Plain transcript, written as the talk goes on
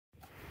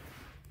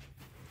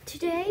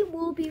Today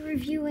we'll be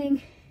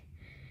reviewing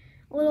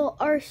a little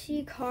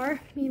RC car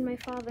me and my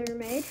father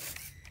made.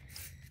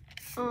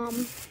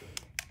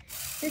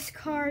 This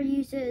car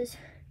uses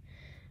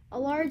a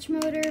large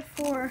motor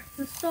for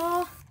the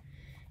saw,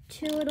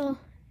 two little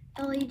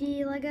LED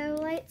Lego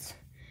lights,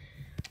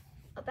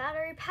 a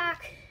battery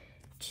pack,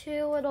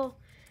 two little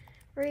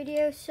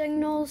radio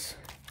signals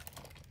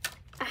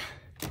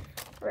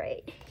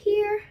right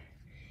here,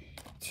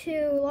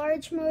 two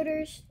large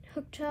motors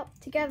hooked up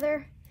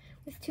together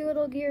with two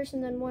little gears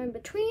and then one in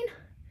between,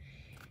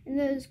 and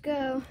those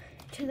go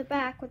to the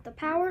back with the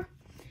power.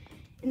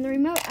 And the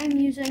remote I'm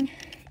using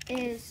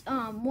is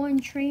one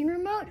train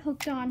remote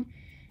hooked on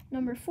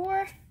number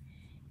 4,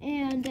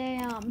 and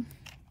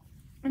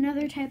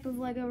another type of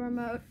Lego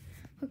remote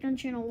hooked on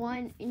channel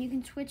 1, and you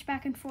can switch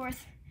back and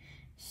forth.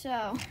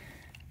 So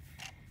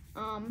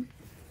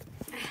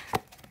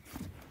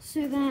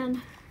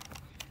then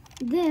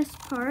this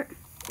part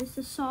is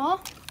the saw,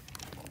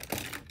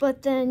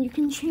 but then you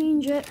can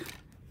change it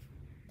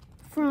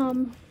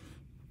from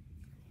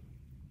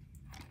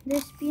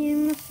this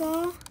being the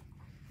saw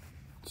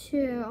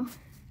to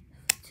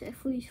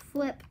if we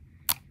flip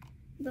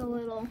the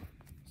little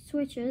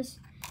switches,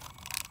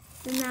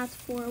 then that's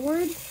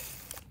forward,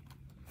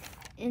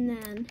 and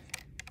then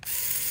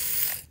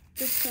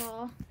the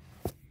saw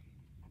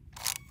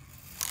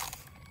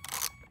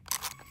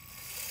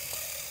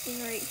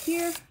is right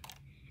here,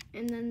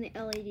 and then the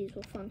LEDs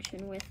will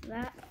function with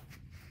that.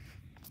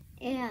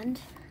 And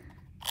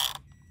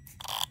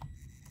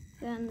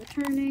then the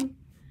turning,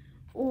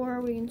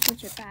 or we can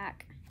switch it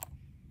back.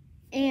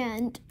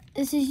 And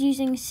this is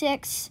using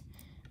 6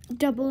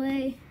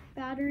 AA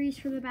batteries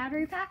for the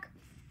battery pack,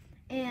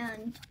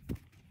 and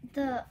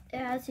it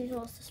has these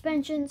little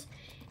suspensions.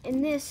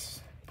 And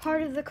this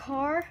part of the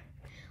car,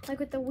 like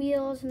with the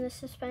wheels and the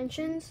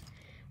suspensions,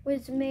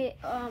 was made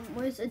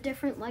was a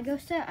different Lego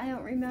set. I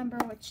don't remember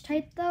which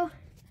type though,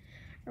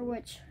 or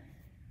which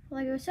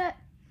Lego set,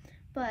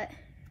 but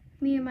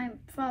me and my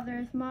father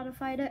has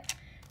modified it.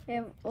 We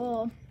have a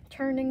little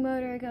turning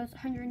motor, it goes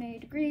 180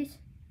 degrees.